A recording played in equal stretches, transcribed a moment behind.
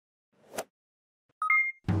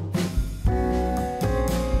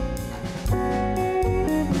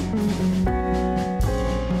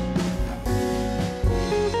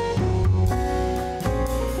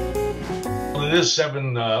is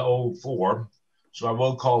 7:04, so I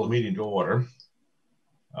will call the meeting to order.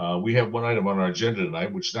 We have one item on our agenda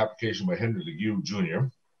tonight, which is an application by Henry Legue Jr.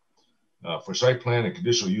 For site plan and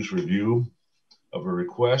conditional use review of a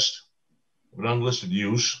request of an unlisted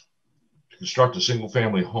use to construct a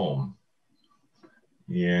single-family home.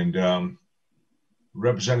 And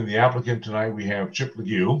representing the applicant tonight, we have Chip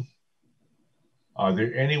Legue. Are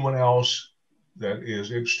there anyone else that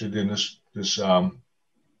is interested in this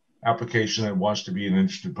application that wants to be an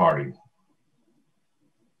interested party?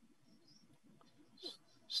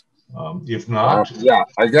 If not, yeah,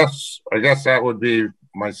 I guess that would be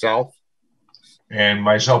myself. And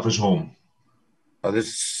myself is whom? This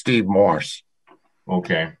is Steve Morse.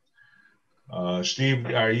 Okay. Steve,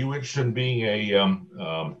 are you interested in being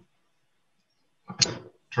a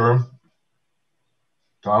term?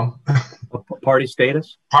 Tom? Party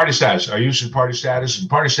status? Party status. Are you using party status? And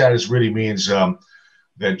party status really means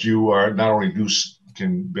that you are not only do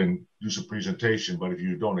some presentation, but if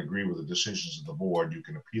you don't agree with the decisions of the board, you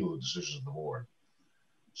can appeal the decisions of the board.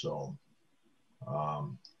 So,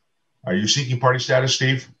 are you seeking party status,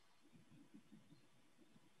 Steve?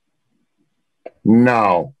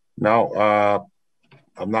 No,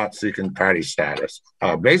 I'm not seeking party status.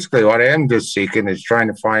 Basically, what I am just seeking is trying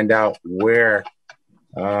to find out where,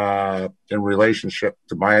 in relationship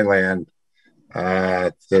to my land,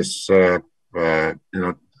 this,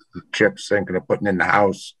 Chip's thinking of putting in the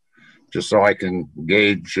house, just so I can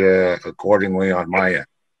gauge accordingly on my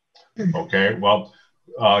end. Okay, well,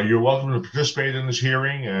 you're welcome to participate in this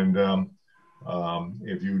hearing, and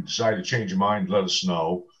if you decide to change your mind, let us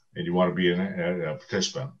know, and you want to be a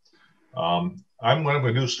participant. I'm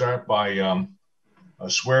going to start by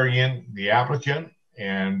swearing in the applicant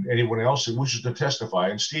and anyone else that wishes to testify.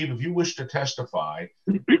 And Steve, if you wish to testify,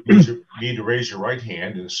 you need to raise your right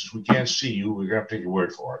hand, and since we can't see you, we're going to have to take your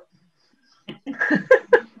word for it.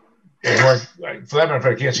 For that matter of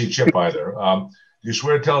fact, I can't see Chip either. Do you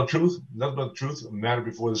swear to tell the truth, nothing but the truth, in the matter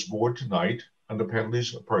before this board tonight, under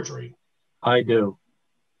penalties of perjury? I do.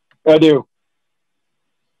 I do.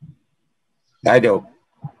 I do.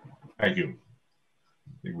 Thank you.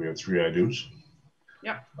 I think we have 3 I do's.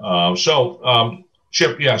 Yeah.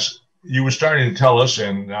 Chip, yes, you were starting to tell us,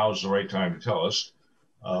 and now is the right time to tell us,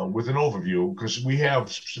 with an overview, because we have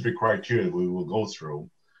specific criteria that we will go through,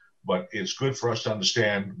 but it's good for us to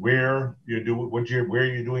understand where you're doing, where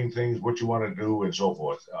you're doing things, what you want to do, and so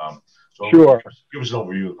forth. So sure. Give us an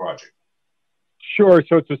overview of the project. Sure.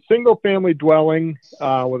 So it's a single-family dwelling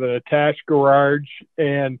with an attached garage,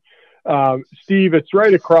 and Steve, it's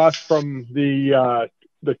right across from the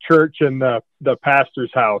church and the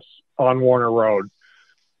pastor's house on Warner Road.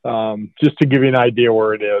 Just to give you an idea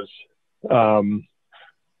where it is.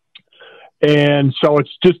 And so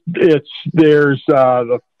there's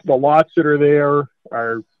the lots that are there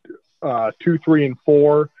are 2, 3, and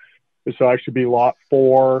 4. This will actually be lot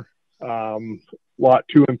 4. Lot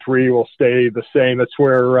 2 and 3 will stay the same. That's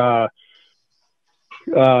where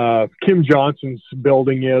Kim Johnson's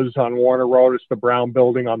building is on Warner Road. It's the brown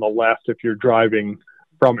building on the left if you're driving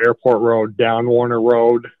from Airport Road down Warner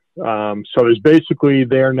Road. So there's basically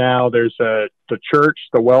there now, there's the church,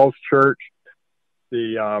 the Wells Church,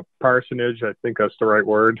 the parsonage, I think that's the right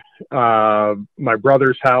word. My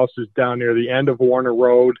brother's house is down near the end of Warner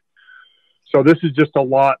Road. So this is just a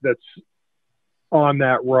lot that's on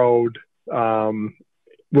that road,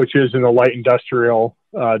 which is in the light industrial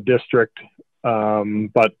district.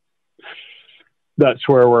 But that's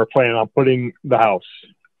where we're planning on putting the house.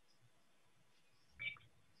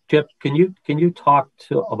 Chip, can you talk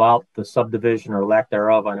about the subdivision or lack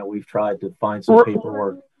thereof? I know we've tried to find some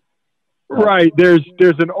paperwork. Right. There's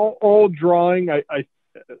an old drawing. I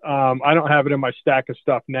don't have it in my stack of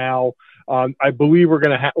stuff now. I believe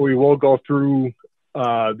we will go through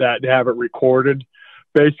that to have it recorded.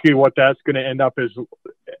 Basically, what that's going to end up is,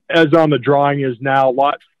 as on the drawing is now,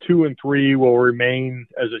 lots 2 and 3 will remain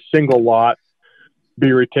as a single lot,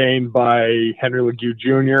 be retained by Henry Legue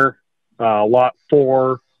Jr. Lot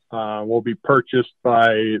 4 will be purchased by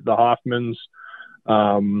the Hoffmans,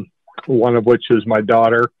 one of which is my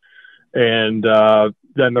daughter. And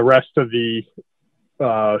then the rest of the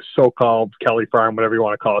so-called Kelly Farm, whatever you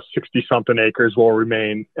want to call it, 60-something acres will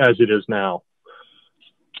remain as it is now.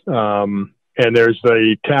 And there's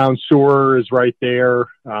the town sewer is right there.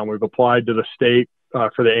 We've applied to the state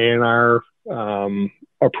for the A&R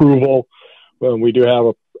approval. We do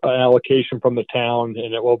have an allocation from the town,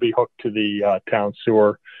 and it will be hooked to the town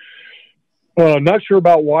sewer. Not sure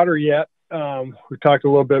about water yet. We talked a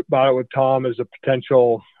little bit about it with Tom as a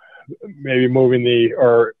potential maybe moving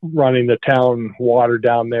or running the town water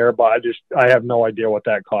down there, but I have no idea what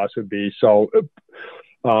that cost would be. So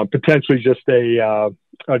potentially just a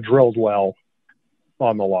drilled well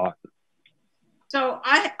on the lot. So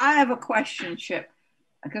I have a question, Chip,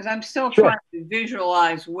 because I'm still Sure. trying to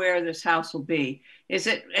visualize where this house will be. Is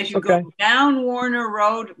it as you Okay. go down Warner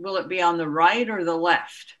Road, will it be on the right or the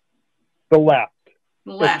left? The left.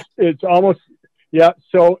 The left. It's almost, yeah.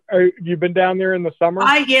 So you've been down there in the summer?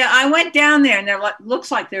 I went down there and there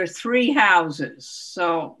looks like there are 3 houses.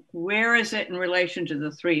 So where is it in relation to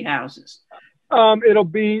the 3 houses? It'll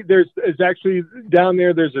be, it's actually down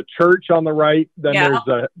there. There's a church on the right. Then there's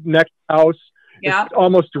a next house. Yeah. It's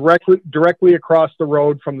almost directly across the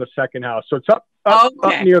road from the second house. So it's up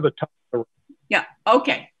near the top of the road. Yeah.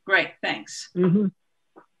 Okay. Great. Thanks. Mm-hmm.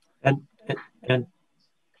 And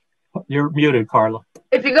you're muted, Carla.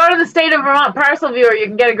 If you go to the State of Vermont Parcel Viewer, you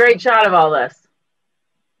can get a great shot of all this.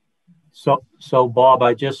 So Bob,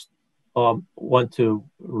 I just want to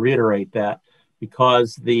reiterate that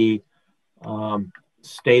because the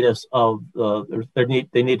status of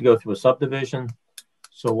they need to go through a subdivision.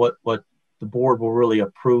 So what the board will really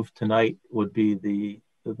approve tonight would be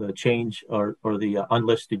the change or the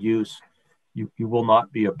unlisted use. You will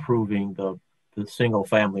not be approving the single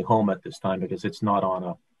family home at this time because it's not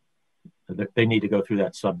on they need to go through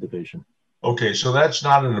that subdivision. Okay, so that's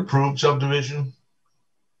not an approved subdivision?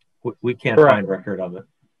 We can't find record of it.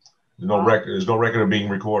 There's no record of being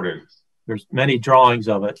recorded. There's many drawings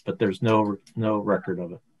of it, but there's no record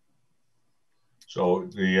of it. So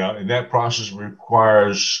and that process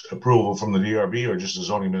requires approval from the DRB or just the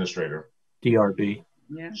zoning administrator? DRB.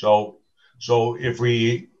 Yeah. So if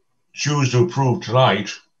we choose to approve tonight,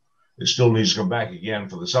 it still needs to come back again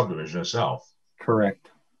for the subdivision itself. Correct.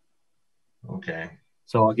 Okay.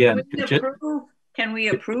 So again, can we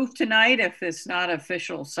approve tonight if it's not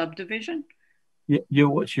official subdivision?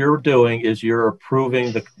 What you're doing is you're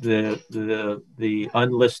approving the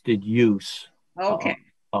unlisted use. Okay.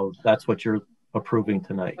 That's what you're approving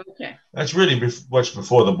tonight. Okay. That's really what's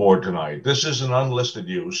before the board tonight. This is an unlisted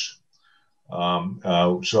use.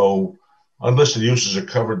 So unlisted uses are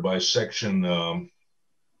covered by section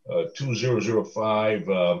 2005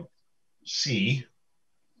 C,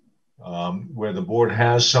 where the board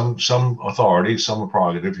has some authority, some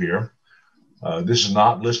prerogative here. This is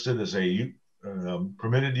not listed as a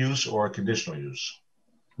permitted use or a conditional use.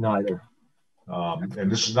 Neither. And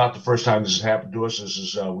this is not the first time this has happened to us. This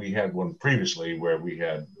is we had one previously where we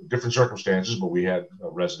had different circumstances, but we had a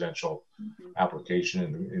residential application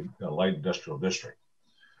in a light industrial district.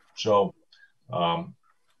 So,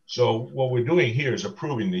 so what we're doing here is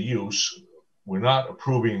approving the use. We're not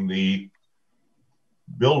approving the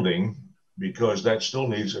building because that still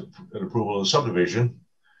needs an approval of the subdivision,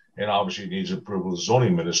 and obviously needs approval of the zoning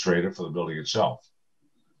administrator for the building itself.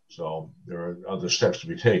 So there are other steps to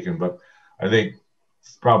be taken, but I think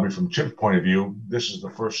probably from Chip's point of view, this is the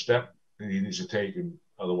first step that he needs to take, and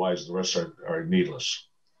otherwise the rest are needless.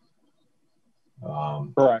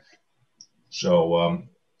 Correct. So,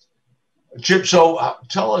 Chip, so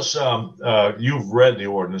tell us, you've read the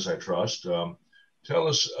ordinance, I trust. Tell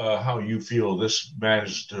us how you feel this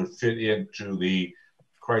managed to fit into the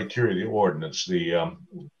criteria of the ordinance,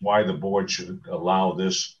 why the board should allow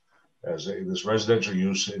this as this residential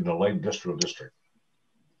use in the light industrial district.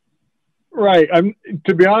 Right.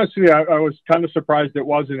 To be honest with you, I was kind of surprised it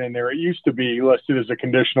wasn't in there. It used to be listed as a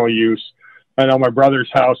conditional use. I know my brother's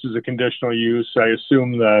house is a conditional use. I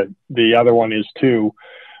assume the other one is too.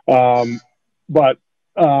 But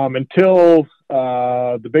until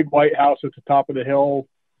the big white house at the top of the hill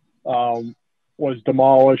was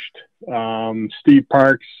demolished, Steve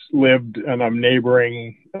Parks lived in a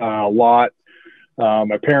neighboring lot.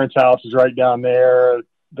 My parents' house is right down there.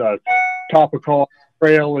 The Topical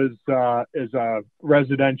Trail is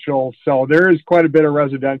residential, so there is quite a bit of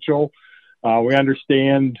residential. We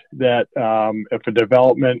understand that if a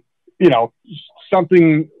development,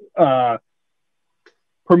 something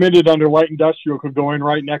permitted under light industrial could go in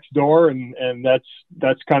right next door, and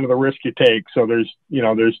that's kind of the risk you take. So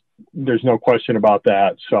there's no question about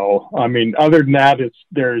that. So I mean, other than that,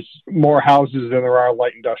 there's more houses than there are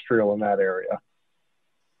light industrial in that area.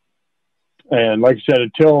 And like I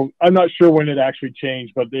said, I'm not sure when it actually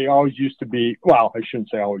changed, but they always used to be, well, I shouldn't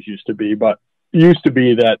say always used to be, but used to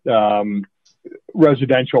be that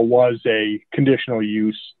residential was a conditional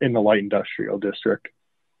use in the light industrial district.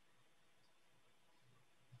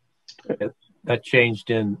 That changed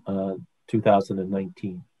in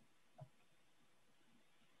 2019.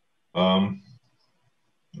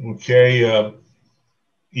 Okay.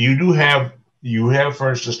 You have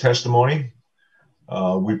furnished us testimony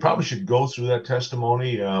We probably should go through that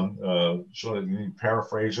testimony so that you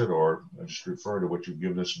paraphrase it or just refer to what you've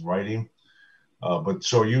given us in writing. But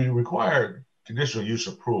so you require conditional use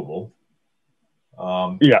approval.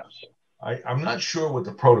 Yes. I'm not sure what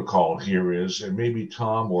the protocol here is, and maybe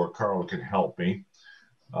Tom or Carl can help me.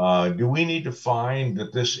 Do we need to find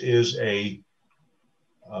that this is a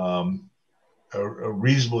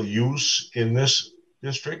reasonable use in this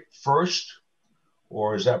district first,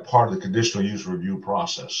 or is that part of the conditional use review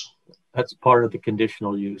process? That's part of the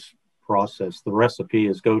conditional use process. The recipe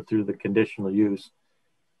is go through the conditional use,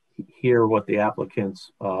 hear what the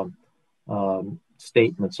applicant's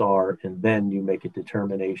statements are, and then you make a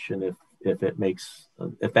determination if it makes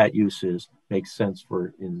if that use makes sense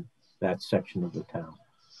for in that section of the town.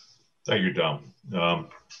 Thank you, Tom.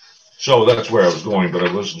 So that's where I was going, but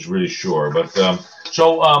I wasn't really sure. But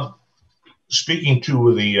speaking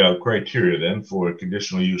to the criteria then for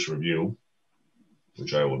conditional use review,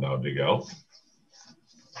 which I will now dig out.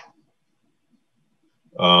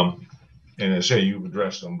 And I say you've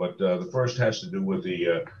addressed them, but the first has to do with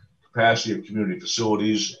the capacity of community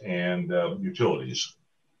facilities and utilities.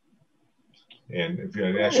 And if you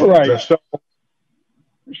had actually right, so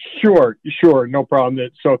sure, no problem.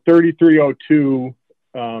 So 3302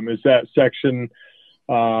 is that section.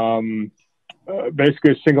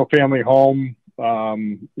 Basically, a single-family home.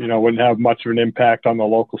 Wouldn't have much of an impact on the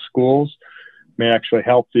local schools. May actually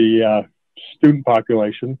help the student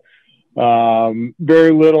population.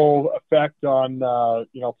 Very little effect on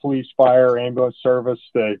police, fire, ambulance service.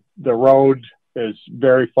 The road is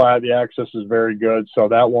very flat. The access is very good, so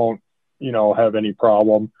that won't have any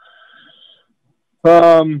problem.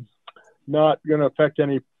 Not going to affect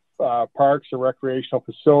any parks or recreational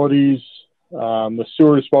facilities. The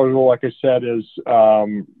sewer disposal, like I said, is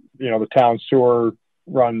the town sewer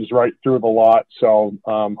runs right through the lot, so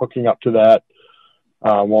hooking up to that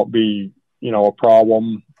won't be a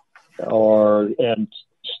problem. And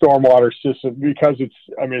stormwater system, because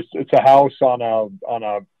it's a house on a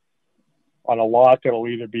lot that'll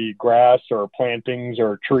either be grass or plantings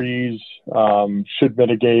or trees, should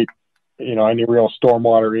mitigate any real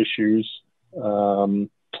stormwater issues.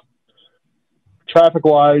 Traffic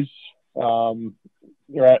wise,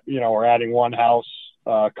 we're adding one house,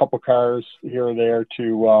 a couple cars here or there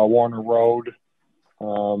to Warner Road.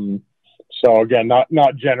 So again,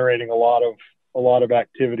 not generating a lot of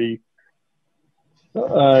activity.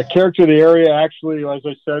 Character of the area, actually, as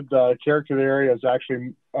I said, character of the area is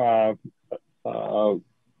actually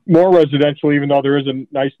more residential, even though there is a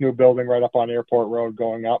nice new building right up on Airport Road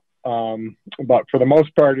going up. But for the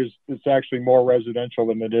most part, it's actually more residential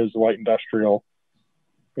than it is light industrial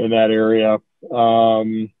in that area.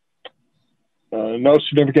 No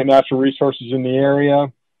significant natural resources in the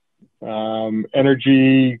area.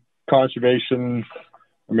 Energy conservation.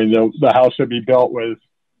 The house would be built with,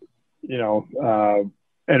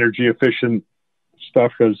 energy efficient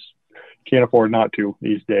stuff because can't afford not to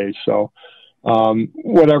these days. So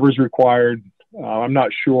whatever's required. I'm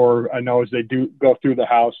not sure. I know as they do go through the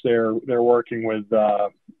house, they're working with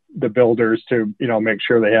the builders to make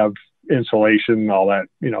sure they have insulation and all that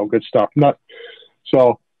good stuff.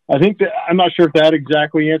 So I think that I'm not sure if that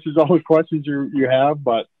exactly answers all the questions you have,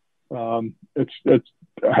 but it's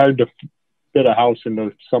hard to fit a house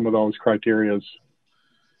into some of those criterias.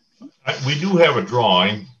 We do have a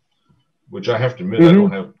drawing, which I have to admit I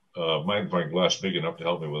don't have magnifying glass big enough to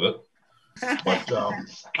help me with it. But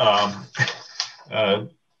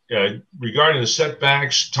regarding the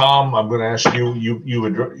setbacks, Tom, I'm going to ask you. You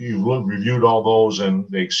reviewed all those, and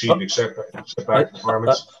they exceed the setback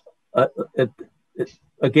requirements.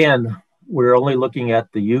 Again, we're only looking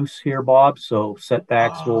at the use here, Bob. So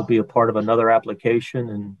setbacks will be a part of another application,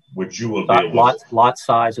 and which you will deal with. Lot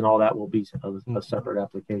size and all that will be a separate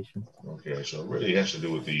application. Okay, so it really has to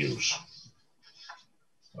do with the use.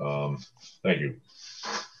 Thank you.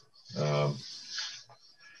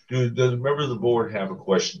 Does a member of the board have a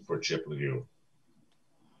question for Chip Ledoux?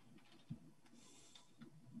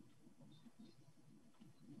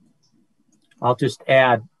 I'll just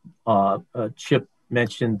add, Chip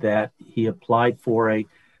mentioned that he applied for a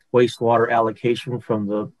wastewater allocation from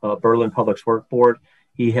the Berlin Public Works Board.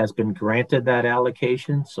 He has been granted that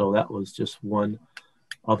allocation, so that was just one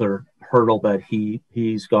other hurdle that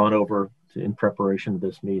he's gone over in preparation of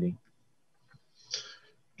this meeting.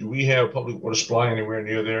 Do we have public water supply anywhere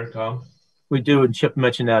near there, Tom? We do, and Chip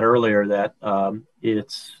mentioned that earlier, that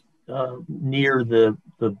it's near the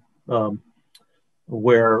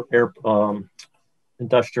where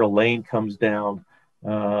Industrial Lane comes down,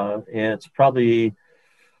 and it's probably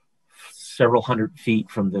several hundred feet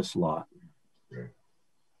from this lot. Okay.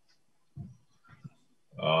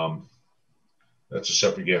 That's a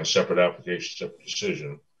separate application, separate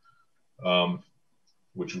decision,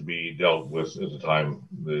 which would be dealt with at the time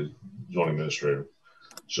the zoning administrator.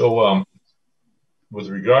 So with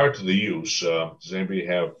regard to the use, does anybody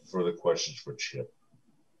have further questions for Chip?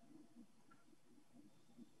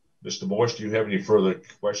 Mr. Morse, do you have any further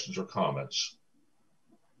questions or comments?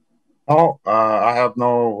 Oh, I have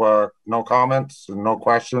no comments and no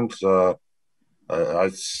questions. I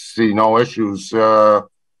see no issues of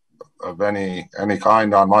any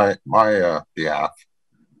kind on my behalf.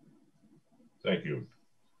 Thank you.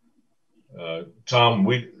 Tom,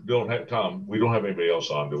 we don't have anybody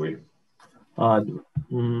else on, do we? Let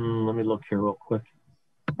me look here real quick.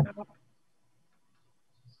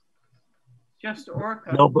 Just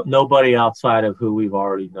Orca. Nobody outside of who we've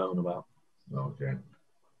already known about. Okay.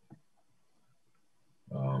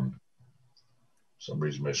 For some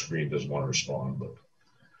reason my screen doesn't want to respond, but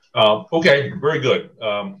okay, very good.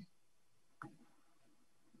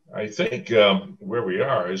 I think where we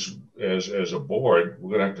are is, as a board,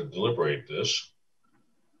 we're going to have to deliberate this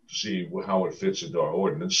to see how it fits into our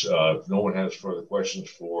ordinance. If no one has further questions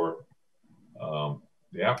for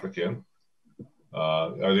the applicant,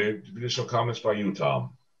 are there additional comments by you,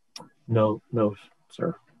 Tom? No,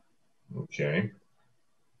 sir. Okay.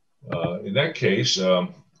 In that case, I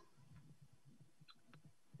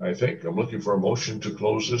think I'm looking for a motion to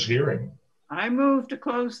close this hearing. I move to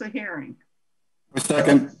close the hearing. A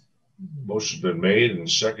second. Motion's been made and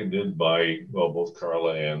seconded by, well, both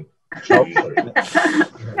Carla and I'll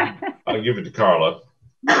give it to Carla.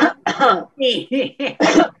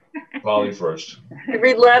 Polly first. I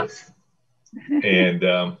read lips. And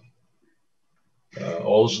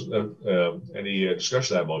any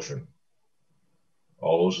discussion of that motion?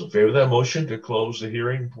 All those in favor of that motion to close the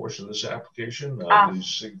hearing portion of this application, please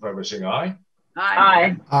signify by saying aye.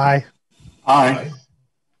 Aye. Aye. Aye.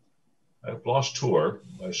 I've lost Tour.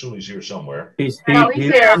 I assume he's here somewhere. He's here.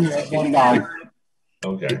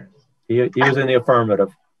 Okay. He was in the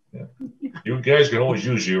affirmative. Yeah. You guys can always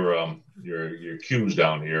use your cues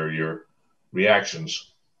down here, your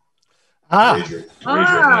reactions. Raise your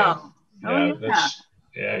hand.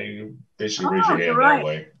 Yeah, you basically raise your hand that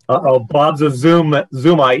way. Uh-oh, Bob's a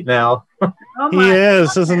Zoomite now. He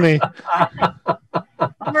is, isn't he?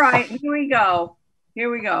 All right, here we go.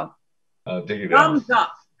 Take it down. Thumbs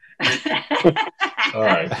up. All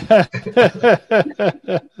right. All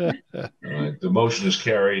right. The motion is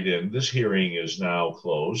carried, and this hearing is now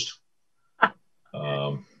closed.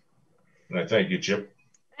 And I thank you, Chip.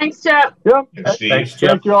 Thanks, Chip. Yep. And Steve. Thanks, Chip.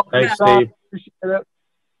 Thank you all. Thanks, Steve. Appreciate it.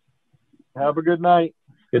 Have a good night.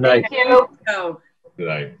 Good night. Thank you. Good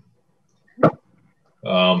night.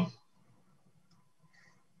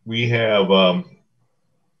 We have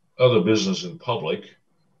other business in public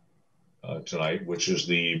tonight, which is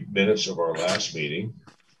the minutes of our last meeting.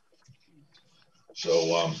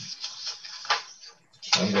 So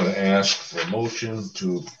I'm going to ask for a motion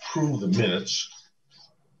to approve the minutes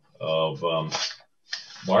of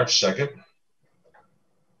March 2nd,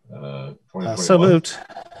 2021. So moved.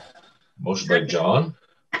 Motion by John.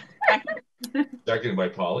 Second by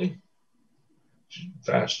Polly.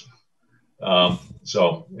 Fast.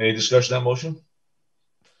 So any discussion on that motion?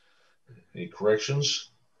 Any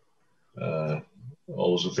corrections? All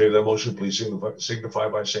those in favor of that motion, please signify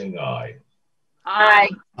by saying aye. Aye.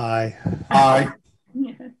 Aye. Aye.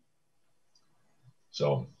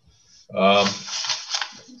 So I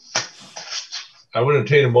would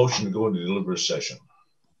entertain a motion to go into deliberative session.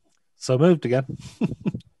 So moved again.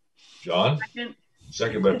 John?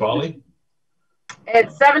 Second by Polly.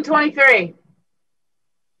 It's 7:23.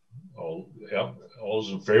 All those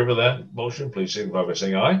in favor of that motion, please signify by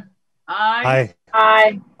saying aye. Aye.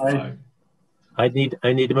 Aye. Aye. I need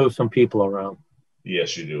to move some people around.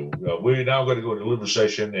 Yes, you do. We're now going to go to deliberative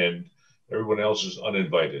session, and everyone else is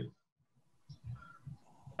uninvited.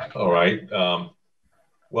 All right.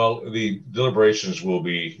 Well, the deliberations will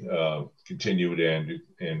be continued and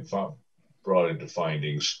brought into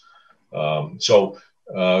findings. So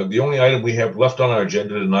the only item we have left on our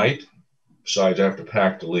agenda tonight, besides I have to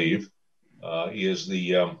pack to leave, is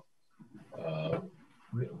the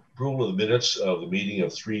approval of the minutes of the meeting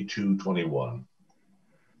of 3/2/21.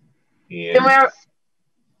 And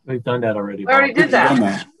We've done that already. We already did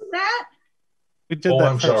that. We did that.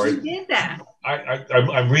 I'm first. sorry. We did that.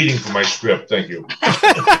 I'm reading from my script. Thank you.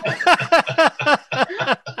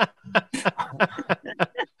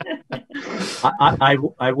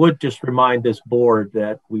 I would just remind this board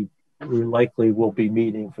that we likely will be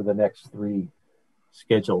meeting for the next 3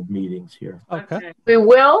 scheduled meetings here. Okay. We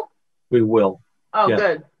will? We will. Oh, Yeah.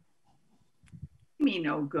 good. Me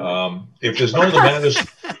no good. If there's no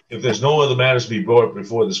other matters to be brought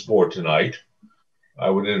before this board tonight, I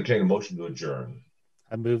would entertain a motion to adjourn.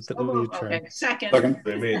 I moved that we adjourn. Okay, second.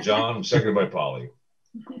 They made John, seconded by Polly.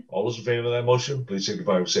 All those in favor of that motion, please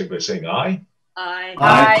signify by saying aye. Aye.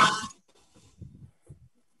 Aye.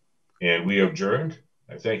 And we have adjourned.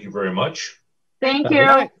 I thank you very much. Thank you.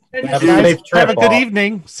 Have a Guys, safe trip, have a good Bob.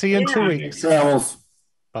 evening. See you in 2 Yeah. weeks. Travels.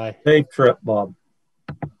 Bye. Safe trip, Bob.